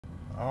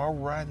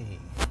Alrighty.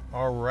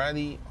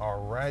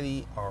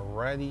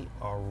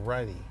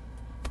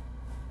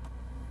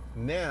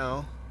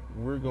 Now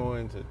we're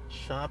going to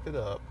chop it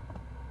up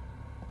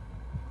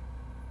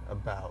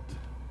about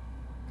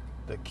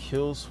the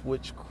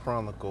KillSwitch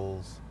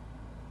Chronicles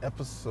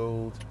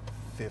episode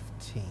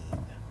 15.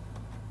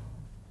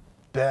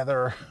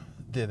 Better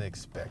than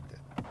expected.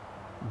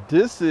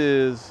 This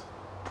is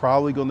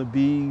probably going to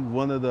be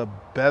one of the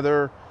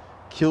better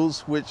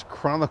KillSwitch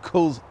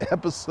Chronicles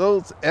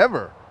episodes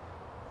ever.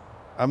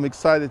 I'm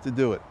excited to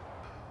do it.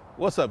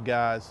 What's up,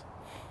 guys?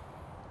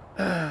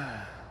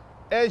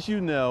 As you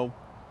know,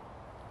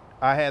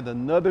 I had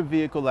another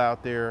vehicle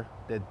out there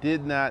that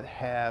did not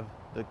have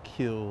the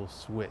kill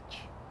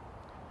switch.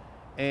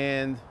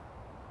 And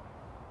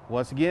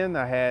once again,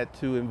 I had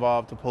to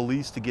involve the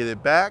police to get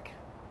it back.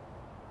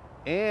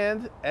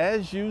 And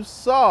as you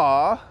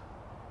saw,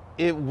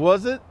 it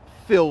wasn't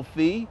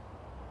filthy.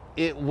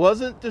 It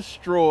wasn't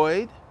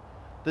destroyed.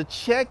 The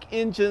check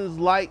engine's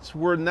lights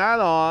were not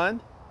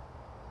on.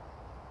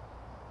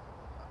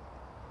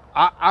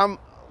 I'm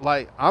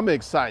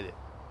excited.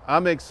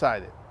 I'm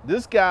excited.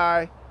 This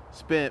guy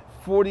spent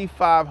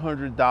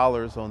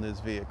 $4,500 on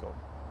this vehicle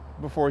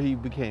before he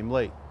became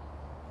late.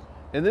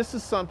 And this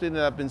is something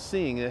that I've been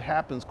seeing. It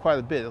happens quite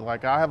a bit.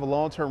 Like, I have a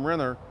long-term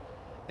renter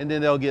and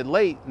then they'll get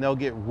late and they'll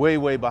get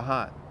way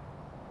behind.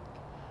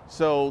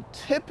 So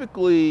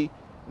typically,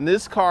 and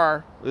this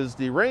car is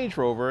the Range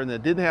Rover and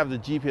it didn't have the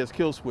GPS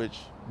kill switch.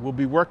 We'll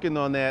be working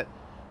on that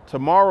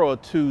tomorrow or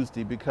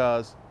Tuesday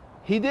because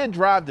he did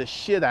drive the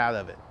shit out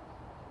of it.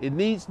 It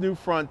needs new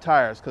front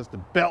tires because the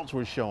belts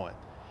were showing.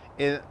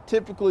 And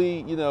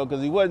typically, you know,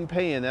 because he wasn't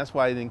paying, that's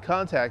why he didn't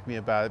contact me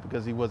about it,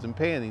 because he wasn't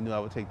paying. He knew I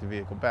would take the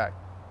vehicle back.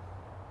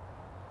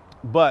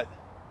 But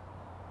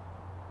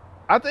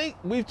I think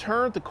we've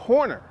turned the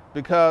corner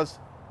because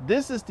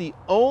this is the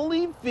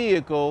only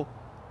vehicle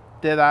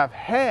that I've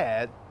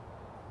had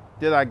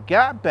that I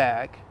got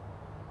back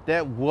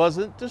that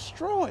wasn't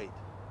destroyed.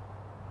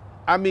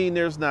 I mean,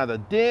 there's not a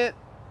dent,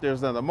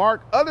 there's not a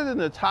mark, other than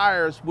the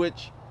tires,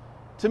 which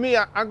to me,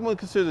 I'm going to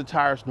consider the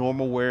tires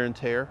normal wear and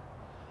tear.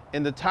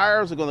 And the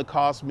tires are going to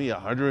cost me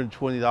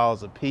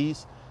 $120 a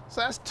piece.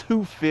 So that's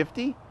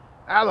 $250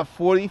 out of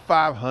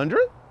 $4,500.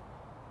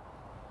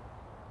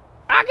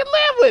 I can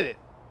live with it.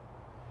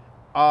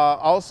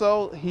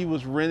 Also, he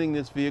was renting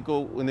this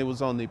vehicle when it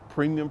was on the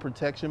premium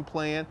protection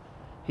plan.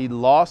 He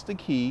lost the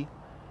key.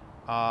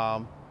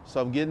 So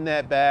I'm getting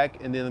that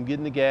back, and then I'm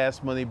getting the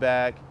gas money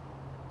back.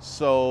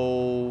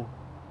 So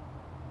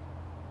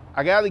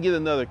I got to get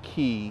another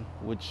key,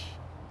 which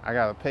I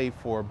got to pay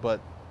for.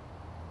 But,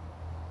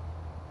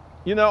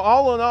 you know,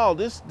 all in all,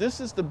 this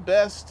is the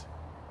best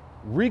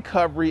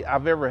recovery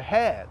I've ever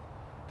had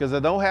because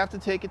I don't have to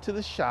take it to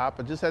the shop.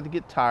 I just had to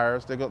get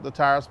tires. The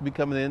tires will be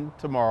coming in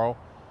tomorrow.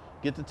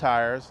 Get the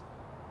tires.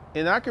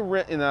 And I can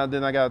rent, and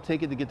then I got to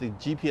take it to get the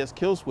GPS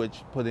kill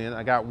switch put in.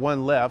 I got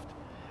one left.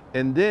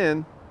 And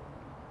then,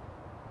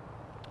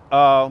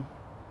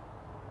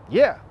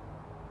 yeah,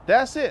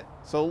 that's it.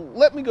 So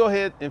let me go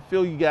ahead and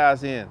fill you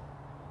guys in.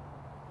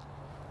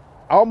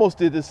 I almost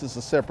did this as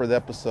a separate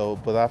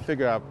episode, but I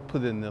figured I'd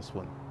put it in this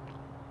one.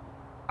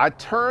 I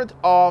turned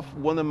off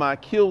one of my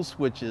kill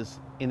switches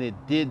and it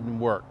didn't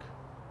work.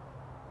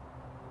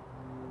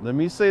 Let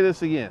me say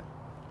this again.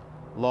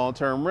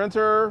 Long-term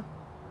renter.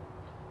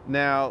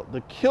 Now,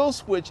 the kill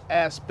switch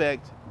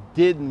aspect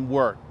didn't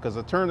work because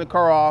I turned the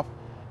car off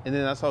and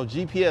then I saw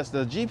GPS.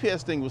 The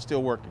GPS thing was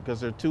still working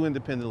because they're two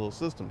independent little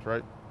systems,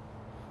 right?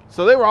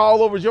 So they were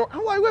all over Joe.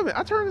 I'm like, wait a minute,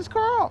 I turned this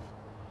car off.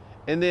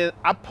 And then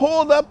I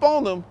pulled up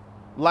on them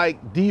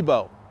like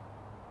Debo.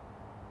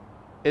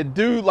 And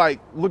dude, like,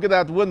 looking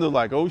out the window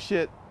like, oh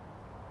shit.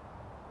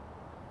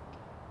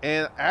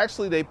 And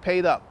actually they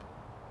paid up.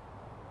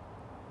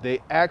 They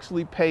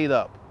actually paid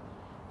up.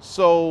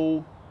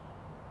 So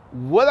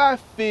what I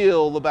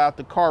feel about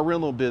the car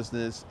rental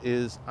business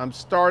is I'm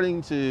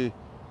starting to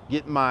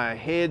get my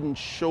head and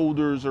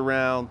shoulders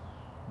around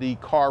the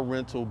car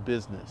rental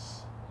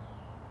business.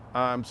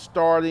 I'm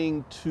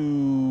starting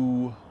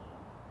to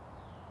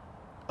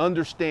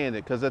understand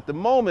it because at the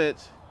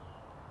moment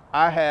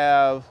I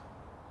have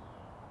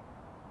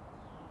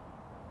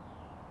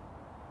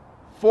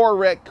 4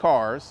 wrecked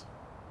cars,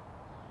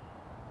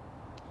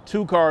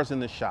 2 cars in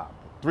the shop,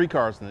 3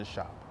 cars in the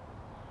shop.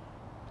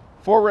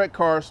 4 wrecked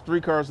cars,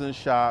 3 cars in the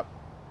shop,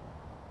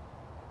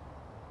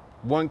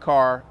 1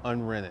 car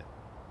unrented.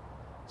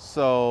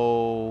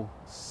 So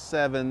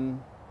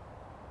 7.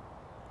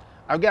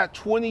 I've got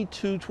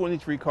 22,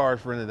 23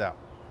 cars rented out.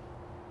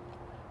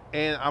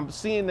 And I'm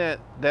seeing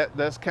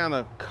that's kind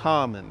of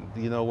common,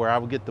 you know, where I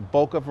would get the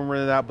bulk of them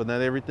rented out, but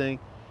not everything.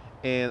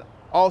 And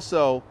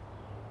also,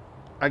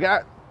 I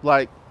got,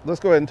 like, let's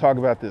go ahead and talk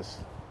about this.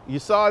 You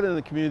saw it in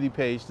the community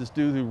page, this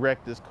dude who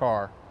wrecked this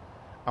car.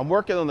 I'm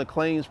working on the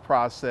claims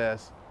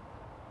process,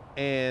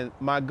 and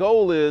my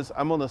goal is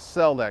I'm gonna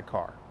sell that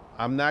car.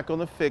 I'm not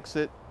gonna fix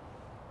it.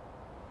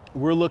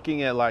 We're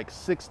looking at like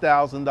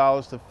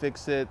 $6,000 to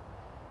fix it.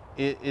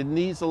 It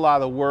needs a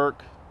lot of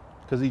work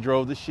because he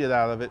drove the shit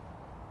out of it.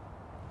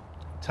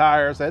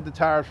 tires. I had the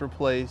tires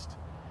replaced.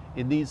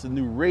 It needs a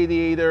new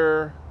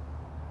radiator.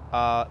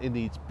 It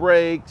needs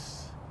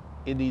brakes.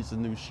 It needs a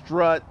new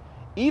strut.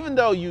 Even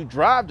though you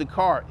drive the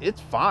car,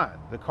 it's fine.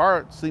 The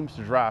car seems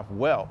to drive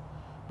well.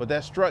 But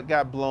that strut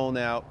got blown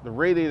out. The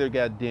radiator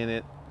got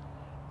dented.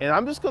 And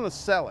I'm just going to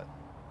sell it.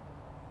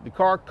 The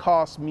car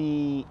cost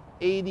me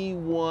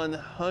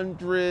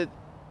 $8,100.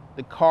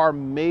 The car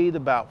made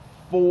about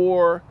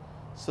 $4,000.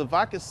 So if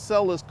I could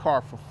sell this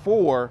car for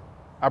 $4,000,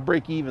 I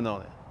break even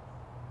on it.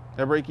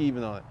 I break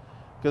even on it.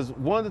 Because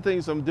one of the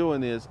things I'm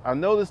doing is I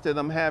noticed that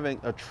I'm having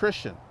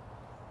attrition.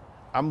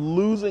 I'm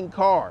losing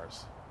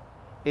cars.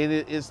 And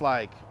it's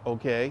like,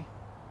 okay.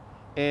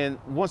 And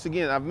once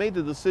again, I've made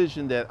the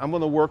decision that I'm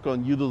going to work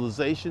on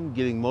utilization,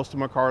 getting most of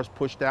my cars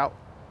pushed out.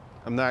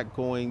 I'm not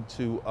going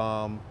to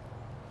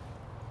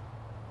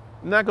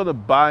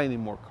buy any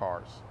more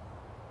cars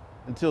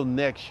until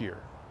next year.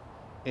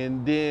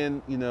 And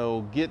then, you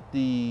know, get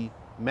the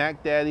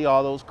Mac Daddy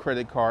Autos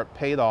credit card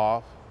paid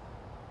off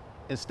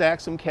and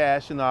stack some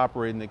cash in the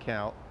operating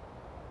account.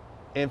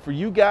 And for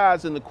you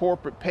guys in the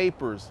corporate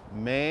papers,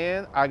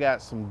 man, I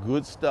got some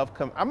good stuff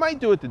coming. I might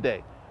do it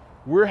today.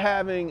 We're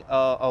having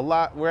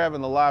we're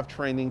having a live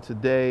training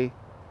today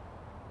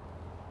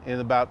in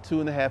about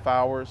 2.5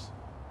 hours.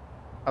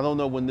 I don't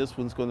know when this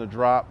one's going to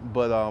drop,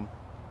 but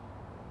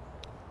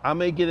I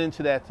may get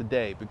into that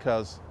today,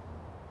 because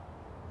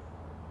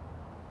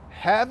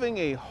having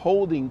a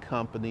holding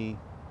company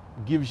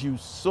gives you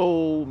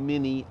so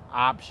many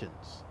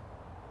options.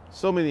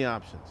 So many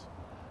options.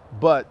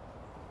 But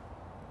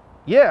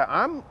yeah,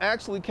 I'm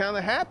actually kind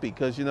of happy,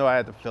 because, you know, I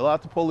had to fill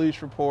out the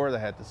police report. I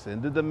had to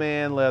send the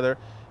demand letter,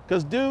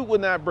 because dude would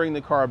not bring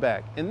the car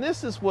back. And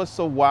this is what's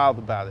so wild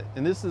about it.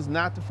 And this is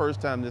not the first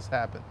time this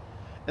happened.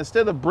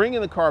 Instead of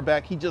bringing the car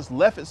back, he just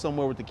left it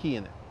somewhere with the key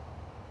in it.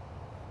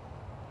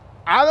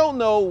 I don't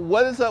know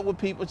what is up with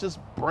people. Just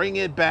bring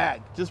it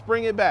back. Just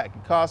bring it back.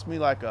 It cost me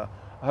like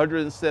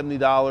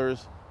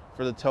 $170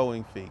 for the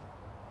towing fee.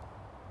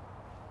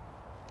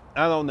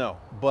 I don't know.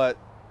 But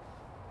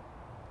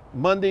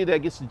Monday,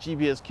 that gets the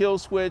GPS kill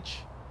switch.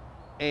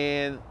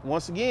 And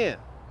once again,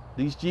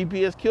 these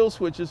GPS kill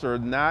switches are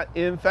not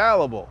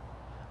infallible.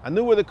 I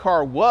knew where the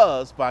car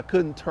was, but I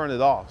couldn't turn it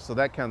off. So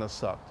that kind of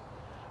sucked.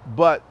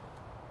 But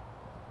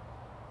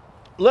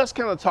let's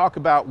kind of talk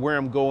about where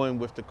I'm going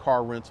with the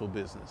car rental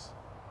business.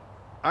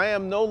 I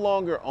am no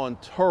longer on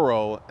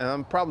Turo, and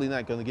I'm probably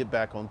not going to get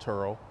back on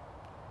Turo.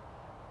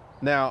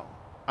 Now,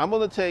 I'm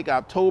going to take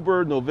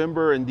October,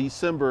 November, and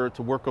December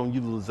to work on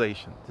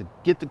utilization, to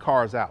get the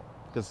cars out,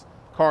 because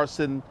cars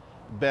sitting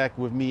back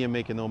with me and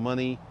making no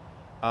money.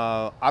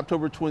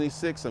 October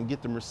 26th, I'm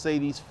getting the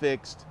Mercedes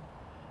fixed.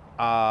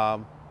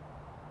 I'm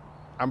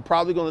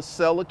probably going to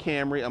sell a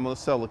Camry. I'm going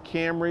to sell a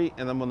Camry,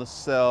 and I'm going to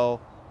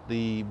sell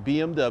the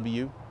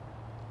BMW.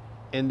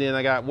 And then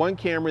I got one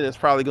Camry that's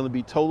probably going to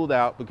be totaled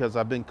out, because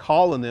I've been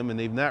calling them and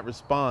they've not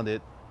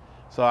responded.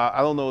 So I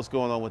don't know what's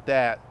going on with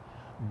that.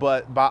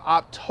 But by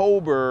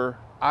October,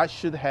 I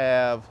should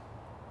have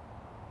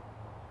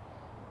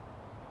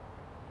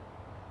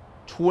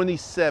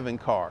 27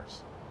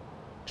 cars.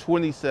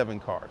 27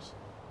 cars.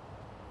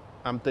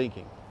 I'm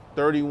thinking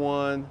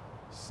 31,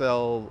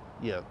 sell,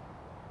 yeah.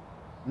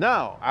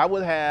 No, I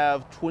would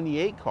have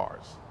 28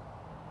 cars.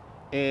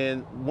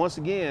 And once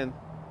again,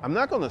 I'm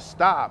not going to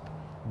stop,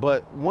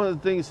 but one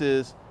of the things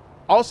is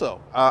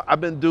also,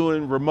 I've been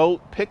doing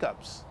remote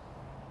pickups.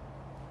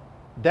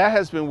 That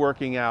has been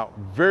working out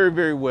very,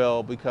 very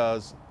well,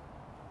 because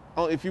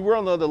if you were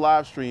on the other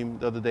live stream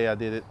the other day I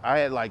did it, I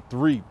had like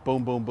 3,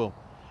 boom, boom, boom.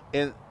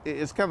 And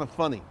it's kind of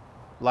funny.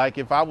 Like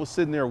if I was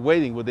sitting there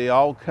waiting, would they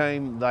all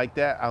came like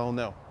that? I don't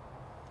know.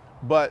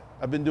 But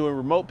I've been doing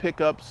remote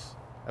pickups.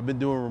 I've been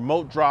doing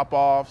remote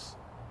drop-offs,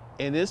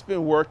 and it's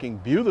been working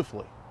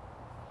beautifully.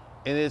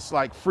 And it's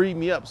like freed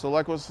me up. So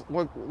like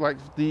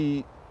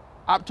the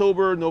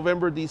October,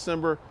 November,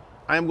 December,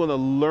 I'm going to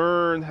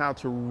learn how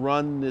to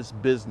run this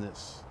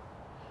business,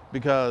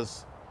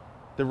 because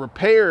the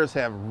repairs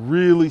have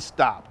really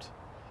stopped.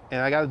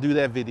 And I got to do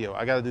that video.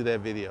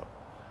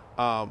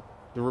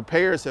 The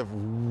repairs have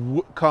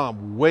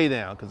come way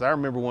down, because I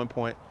remember one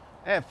point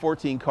I had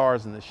 14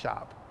 cars in the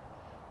shop,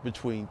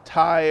 between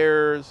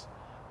tires,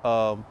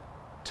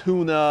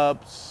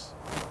 tune-ups,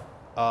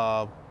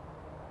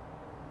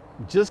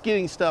 just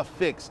getting stuff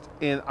fixed.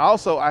 And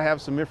also I have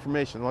some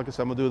information, like I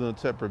said, I'm gonna do it in a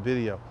separate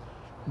video.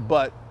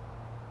 But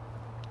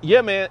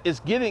yeah, man,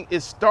 it's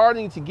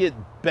starting to get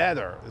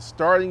better. It's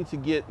starting to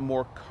get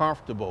more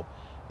comfortable.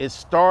 It's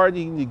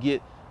starting to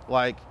get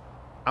like,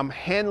 I'm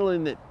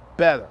handling it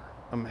better.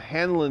 I'm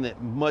handling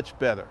it much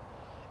better.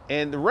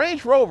 And the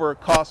Range Rover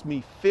cost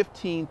me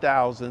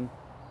 $15,000,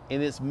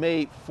 and it's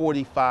made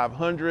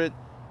 $4,500,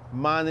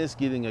 minus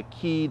getting a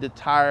key, the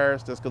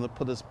tires. That's gonna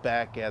put us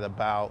back at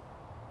about,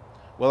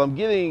 well, I'm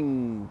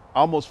getting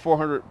almost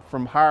 $400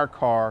 from hire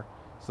car,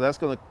 so that's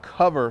gonna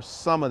cover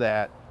some of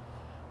that.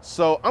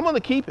 So I'm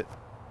gonna keep it.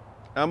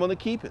 I'm gonna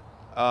keep it.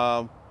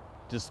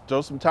 Just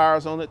throw some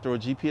tires on it, throw a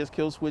GPS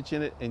kill switch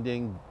in it, and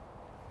then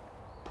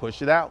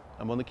push it out.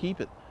 I'm gonna keep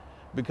it,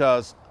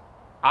 because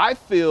I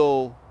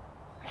feel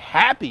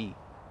happy.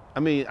 I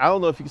mean, I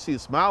don't know if you can see a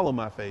smile on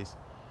my face,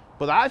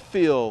 but I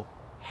feel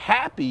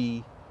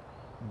happy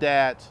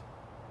that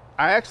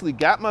I actually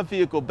got my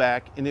vehicle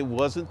back and it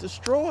wasn't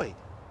destroyed.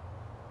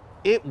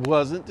 It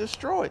wasn't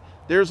destroyed.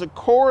 There's a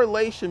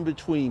correlation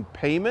between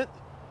payment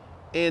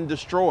and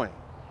destroying.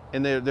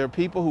 And there are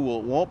people who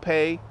won't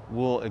pay,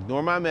 will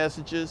ignore my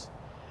messages.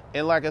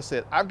 And like I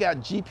said, I've got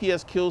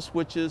GPS kill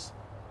switches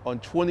on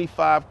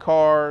 25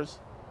 cars.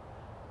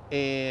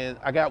 And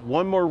I got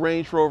one more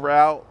Range Rover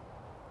out.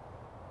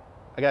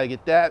 I got to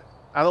get that.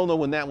 I don't know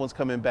when that one's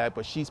coming back,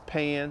 but she's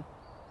paying.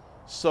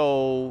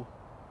 So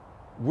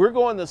we're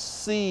going to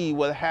see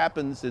what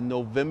happens in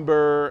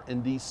November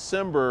and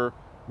December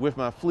with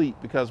my fleet,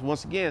 because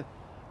once again,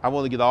 I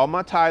want to get all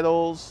my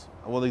titles.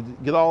 I want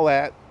to get all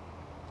that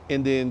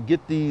and then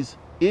get these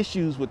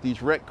issues with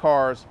these wrecked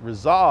cars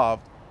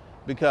resolved,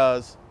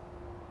 because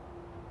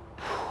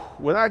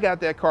when I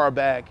got that car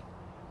back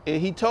and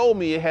he told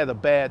me it had a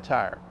bad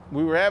tire,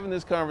 we were having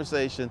this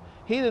conversation.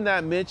 He did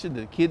not mention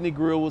the kidney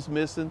grill was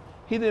missing.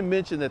 He didn't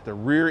mention that the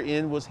rear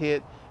end was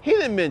hit. He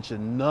didn't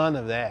mention none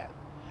of that.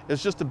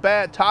 It's just a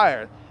bad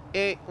tire.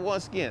 And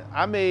once again,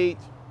 I made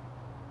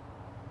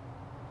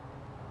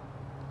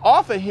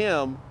off of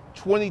him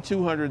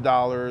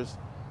 $2,200.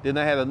 Then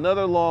I had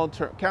another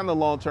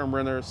long-term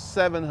renter,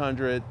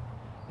 $700,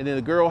 and then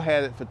the girl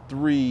had it for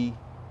 $3.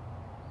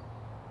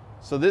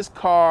 So this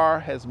car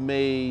has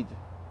made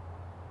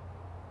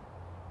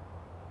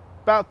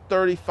about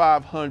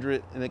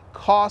 $3,500, and it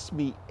cost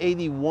me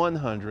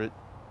 $8,100.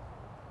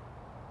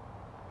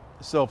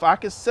 So if I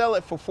could sell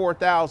it for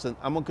 $4,000,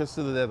 I'm gonna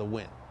consider that a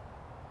win.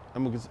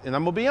 And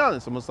I'm gonna be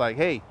honest. I'm just like,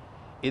 hey,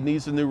 it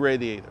needs a new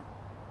radiator.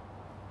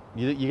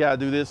 You gotta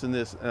do this and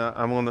this.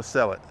 I'm gonna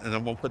sell it, and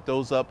I'm gonna put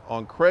those up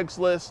on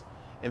Craigslist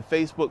and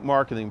Facebook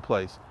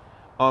Marketplace.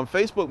 On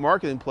Facebook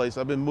Marketplace,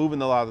 I've been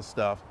moving a lot of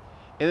stuff,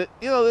 and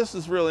this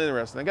is really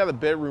interesting. I got a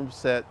bedroom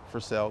set for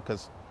sale,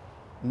 because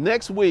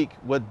next week,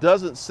 what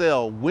doesn't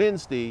sell,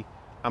 Wednesday,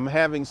 I'm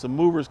having some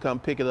movers come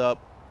pick it up.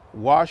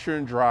 Washer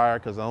and dryer,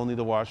 because I don't need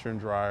a washer and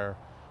dryer.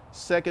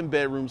 Second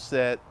bedroom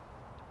set,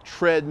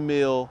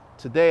 treadmill.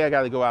 Today I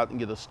got to go out and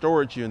get a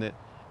storage unit,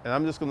 and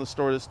I'm just going to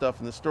store this stuff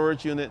in the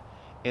storage unit.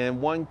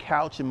 And one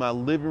couch in my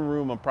living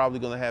room, I'm probably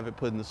going to have it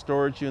put in the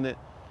storage unit.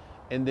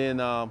 And then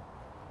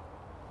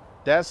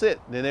that's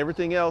it. Then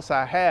everything else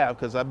I have,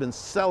 because I've been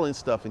selling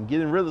stuff and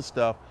getting rid of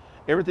stuff,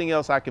 everything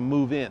else I can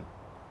move in.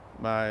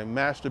 My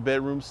master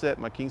bedroom set,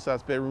 my king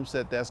size bedroom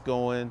set, that's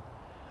going.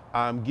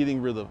 I'm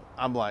getting rid of,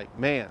 I'm like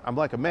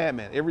a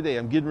madman. Every day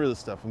I'm getting rid of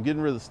stuff. I'm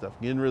getting rid of stuff,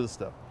 getting rid of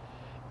stuff.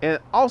 And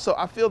also,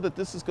 I feel that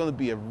this is going to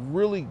be a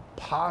really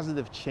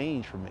positive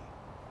change for me.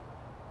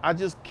 I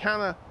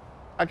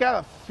got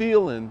a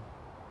feeling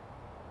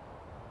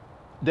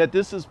that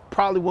this is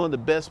probably one of the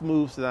best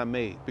moves that I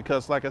made,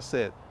 because like I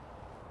said,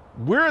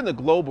 we're in the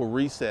global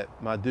reset,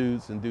 my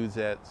dudes and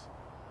dudettes.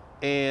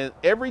 And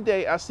every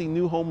day I see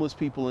new homeless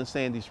people in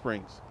Sandy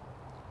Springs.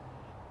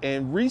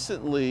 And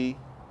recently,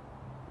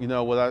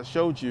 what I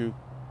showed you,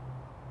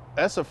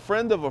 that's a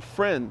friend of a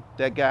friend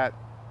that got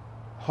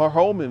her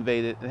home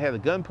invaded and had a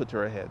gun put to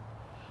her head.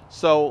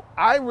 So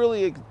I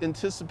really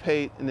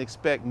anticipate and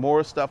expect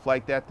more stuff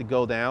like that to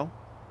go down.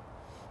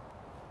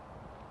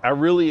 I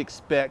really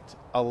expect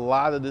a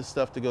lot of this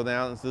stuff to go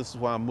down, and this is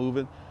why I'm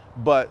moving.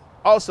 But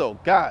also,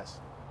 guys,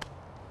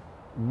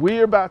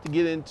 we're about to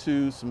get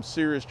into some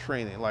serious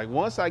training. Like,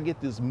 once I get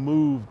this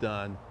move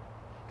done,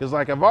 because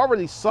like I've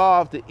already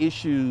solved the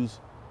issues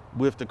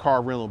with the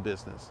car rental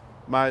business.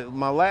 My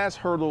last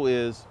hurdle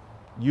is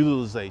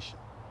utilization.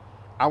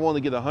 I want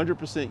to get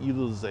 100%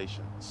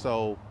 utilization.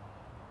 So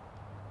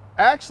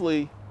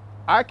actually,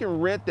 I can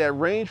rent that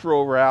Range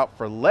Rover out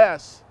for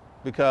less,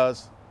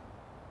 because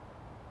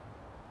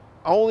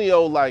I only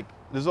owe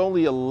there's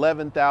only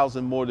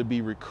 11,000 more to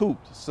be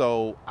recouped.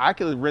 So I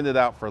could rent it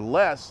out for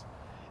less,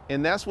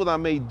 and that's what I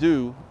may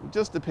do.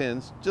 Just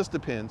depends.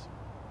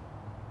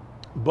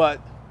 But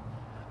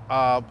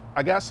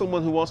I got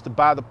someone who wants to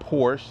buy the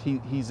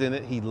Porsche. He's in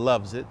it. He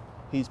loves it.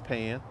 He's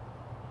paying.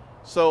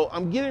 So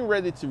I'm getting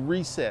ready to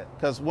reset,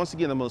 because once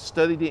again, I'm going to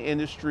study the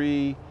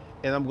industry,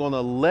 and I'm going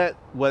to let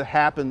what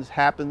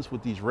happens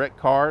with these wrecked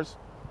cars.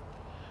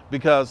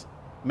 Because,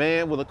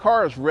 man, when a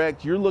car is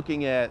wrecked, you're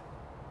looking at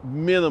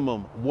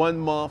minimum 1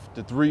 month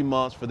to 3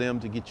 months for them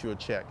to get you a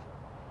check.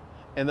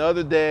 And the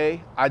other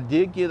day, I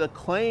did get a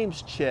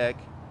claims check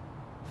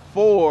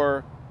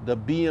for the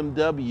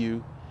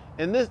BMW.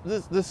 And this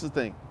is the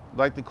thing.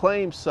 Like, the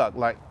claims suck.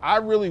 Like, I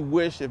really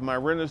wish if my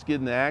renters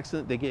get in an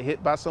accident, they get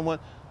hit by someone.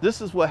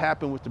 This is what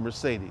happened with the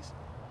Mercedes.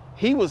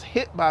 He was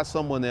hit by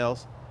someone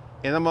else,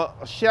 and I'm a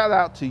shout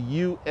out to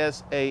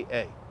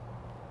USAA.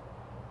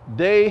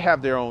 They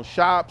have their own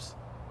shops.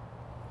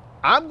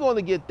 I'm going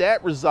to get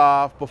that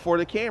resolved before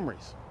the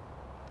Camrys.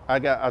 I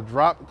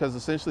dropped, because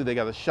essentially they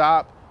got a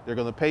shop. They're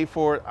going to pay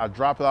for it. I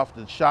drop it off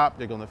to the shop.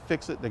 They're going to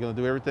fix it. They're going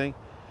to do everything.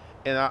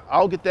 And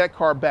I'll get that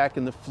car back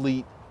in the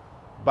fleet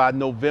by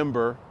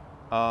November.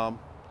 And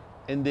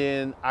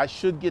then I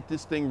should get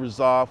this thing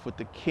resolved with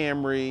the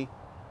Camry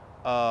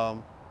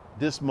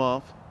this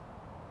month.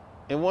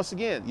 And once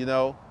again, you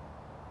know,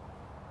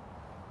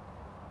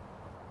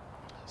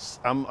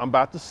 I'm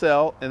about to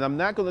sell, and I'm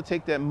not going to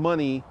take that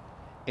money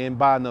and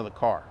buy another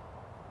car.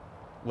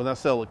 When I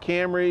sell a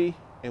Camry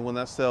and when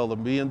I sell the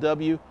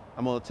BMW,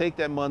 I'm going to take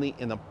that money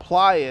and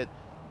apply it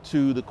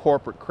to the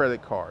corporate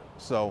credit card.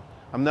 So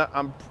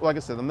like I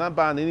said, I'm not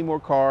buying any more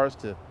cars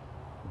to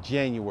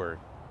January,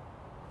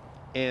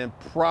 and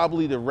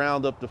probably to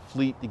round up the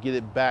fleet to get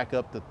it back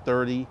up to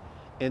 30,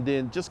 and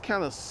then just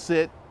kind of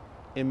sit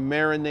and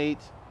marinate.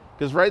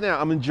 Because right now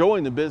I'm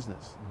enjoying the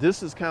business.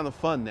 This is kind of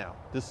fun now.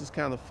 This is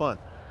kind of fun.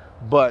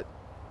 But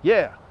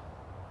yeah,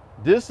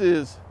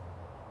 these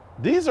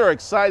are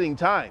exciting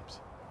times,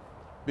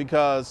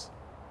 because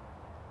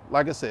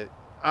like I said,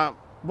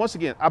 once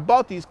again, I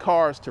bought these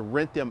cars to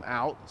rent them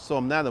out, so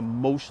I'm not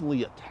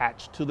emotionally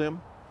attached to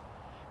them.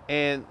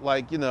 And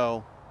like, you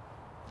know,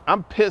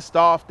 I'm pissed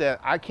off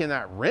that I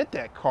cannot rent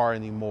that car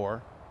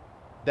anymore.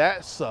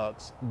 That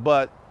sucks,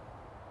 but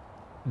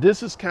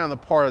this is kind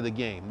of part of the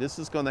game. This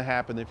is going to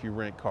happen if you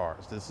rent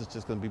cars. This is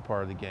just going to be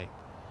part of the game.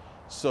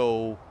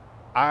 So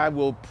I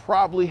will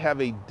probably have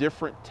a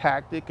different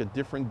tactic, a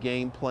different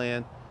game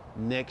plan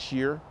next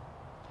year.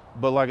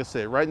 But like I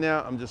said, right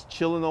now I'm just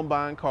chilling on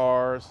buying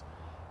cars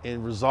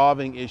and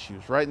resolving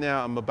issues. Right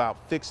now I'm about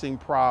fixing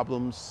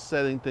problems,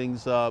 setting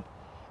things up,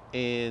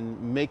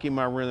 and making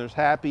my renters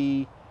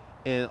happy.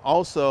 And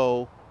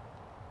also,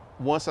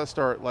 once I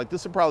start, like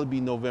this will probably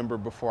be November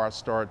before I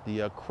start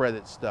the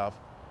credit stuff,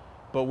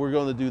 but we're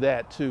going to do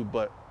that too.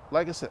 But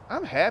like I said,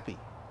 I'm happy.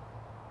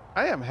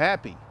 I am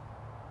happy.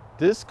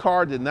 This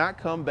car did not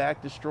come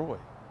back destroyed.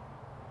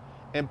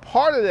 And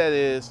part of that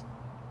is,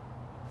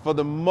 for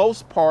the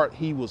most part,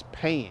 he was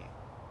paying.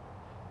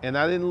 And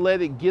I didn't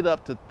let it get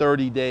up to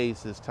 30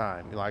 days this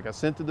time. Like I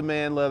sent the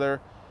demand letter.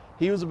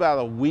 He was about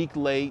a week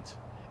late.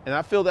 And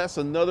I feel that's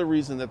another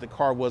reason that the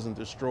car wasn't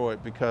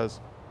destroyed, because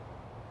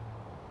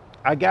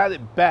I got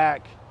it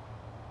back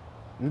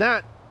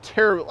not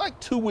terrible, like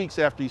 2 weeks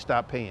after he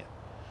stopped paying.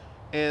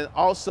 And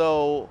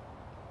also,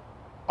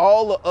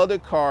 all the other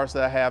cars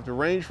that I have, the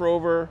Range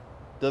Rover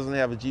doesn't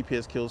have a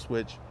GPS kill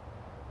switch.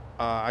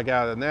 I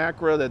got an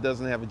Acura that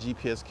doesn't have a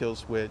GPS kill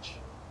switch.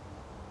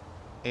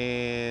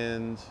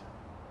 And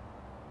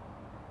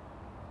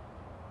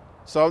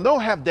so I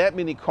don't have that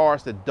many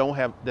cars that don't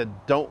have the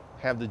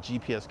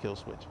GPS kill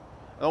switch.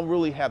 I don't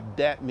really have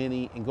that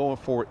many, and going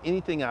forward,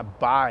 anything I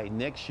buy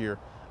next year,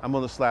 I'm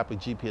going to slap a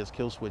GPS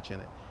kill switch in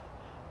it.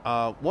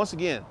 Once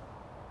again,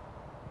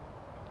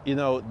 you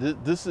know,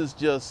 this is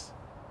just,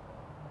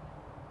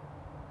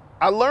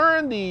 I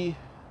learned the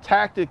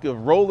tactic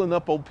of rolling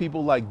up on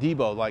people like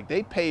Debo. Like,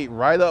 they paid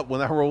right up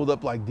when I rolled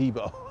up like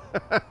Debo.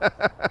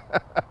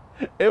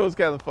 It was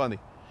kind of funny.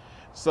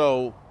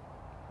 So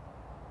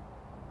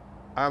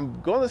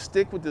I'm going to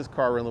stick with this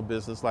car rental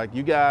business. Like,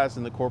 you guys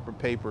in the corporate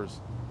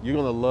papers, you're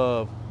going to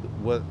love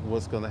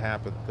what's going to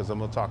happen, because I'm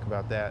going to talk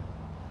about that.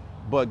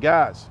 But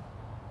guys,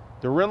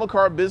 the rental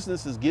car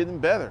business is getting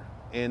better.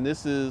 And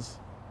this is,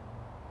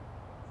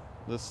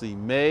 let's see,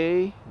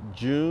 May,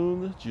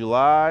 June,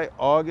 July,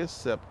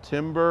 August,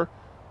 September.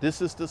 This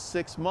is the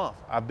 6th month.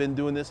 I've been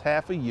doing this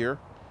half a year,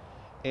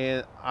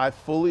 and I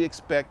fully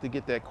expect to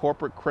get that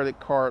corporate credit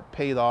card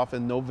paid off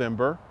in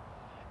November.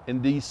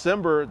 In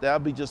December, that'll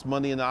be just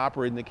money in the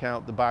operating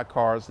account to buy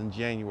cars in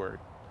January.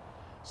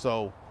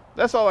 So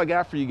that's all I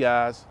got for you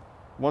guys.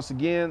 Once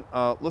again,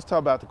 let's talk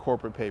about the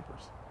corporate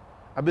papers.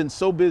 I've been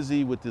so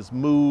busy with this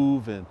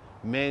move and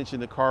managing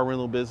the car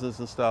rental business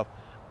and stuff.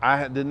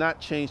 I did not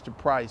change the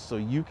price, so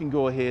you can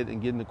go ahead and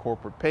get in the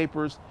corporate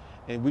papers,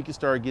 and we can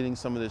start getting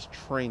some of this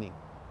training.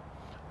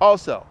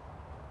 Also,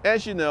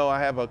 as you know, I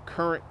have a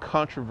current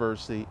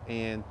controversy,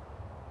 and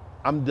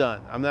I'm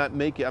done. I'm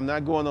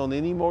not going on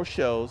any more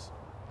shows.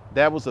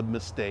 That was a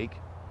mistake.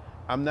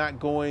 I'm not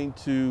going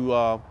to,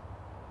 a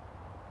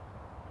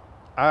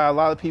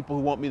lot of people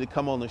who want me to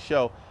come on the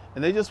show,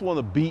 and they just want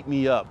to beat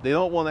me up. They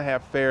don't want to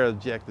have fair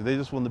objective. They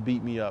just want to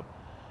beat me up.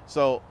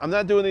 So I'm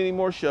not doing any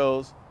more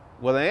shows.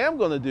 What I am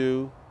going to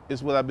do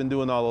is what I've been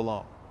doing all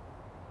along.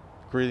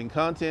 Creating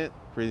content,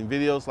 creating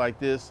videos like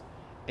this,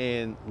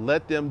 and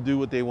let them do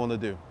what they want to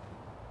do.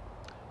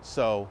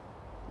 So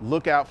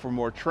look out for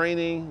more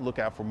training, look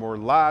out for more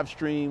live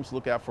streams,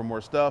 look out for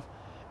more stuff.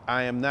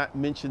 I am not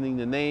mentioning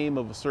the name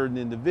of a certain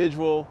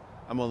individual.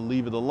 I'm going to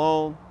leave it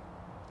alone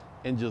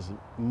and just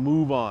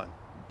move on.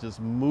 Just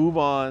move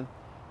on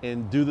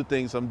and do the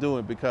things I'm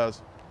doing,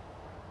 because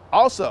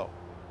also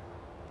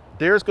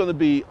there's going to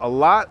be a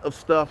lot of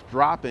stuff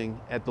dropping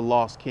at the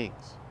Lost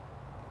Kings.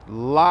 A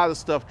lot of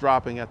stuff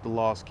dropping at the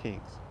Lost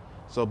Kings.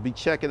 So be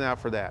checking out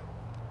for that.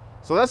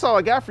 So that's all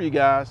I got for you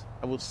guys.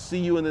 I will see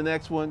you in the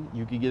next one.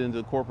 You can get into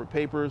the corporate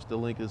papers. The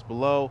link is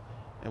below.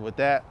 And with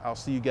that, I'll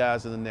see you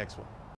guys in the next one.